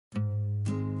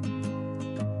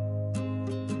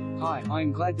Hi, I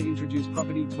am glad to introduce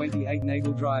property 28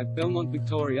 Nagle Drive, Belmont,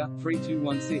 Victoria,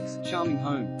 3216. Charming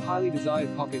home, highly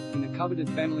desired pocket, in a coveted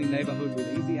family neighborhood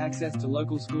with easy access to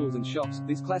local schools and shops.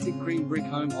 This classic cream brick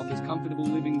home offers comfortable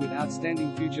living with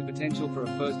outstanding future potential for a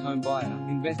first home buyer,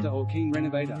 investor or keen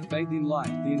renovator. Bathed in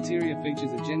light, the interior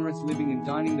features a generous living and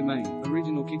dining domain,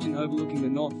 original kitchen overlooking the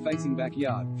north-facing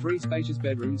backyard, 3 spacious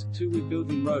bedrooms, 2 with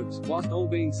built-in robes, whilst all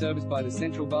being serviced by the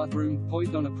central bathroom,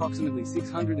 poised on approximately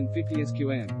 650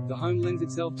 sqm. The home lends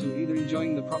itself to either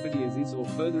enjoying the property as is or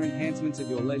further enhancements at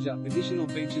your leisure. Additional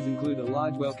features include a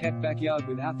large well-kept backyard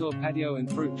with outdoor patio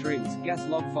and fruit trees, gas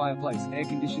log fireplace, air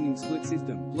conditioning split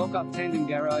system, lock-up tandem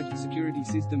garage, security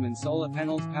system and solar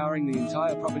panels powering the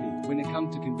entire property. When it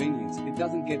comes to convenience, it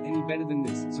doesn't get any better than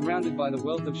this. Surrounded by the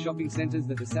wealth of shopping centres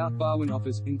that the South Barwon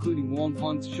offers, including Warm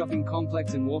Ponds Shopping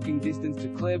Complex and walking distance to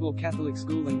Clairvaux Catholic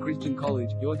School and Christian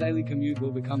College, your daily commute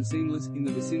will become seamless. In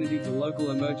the vicinity to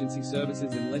local emergency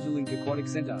services and LeisureLink Aquatic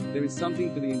Centre, there is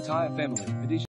something for the entire family.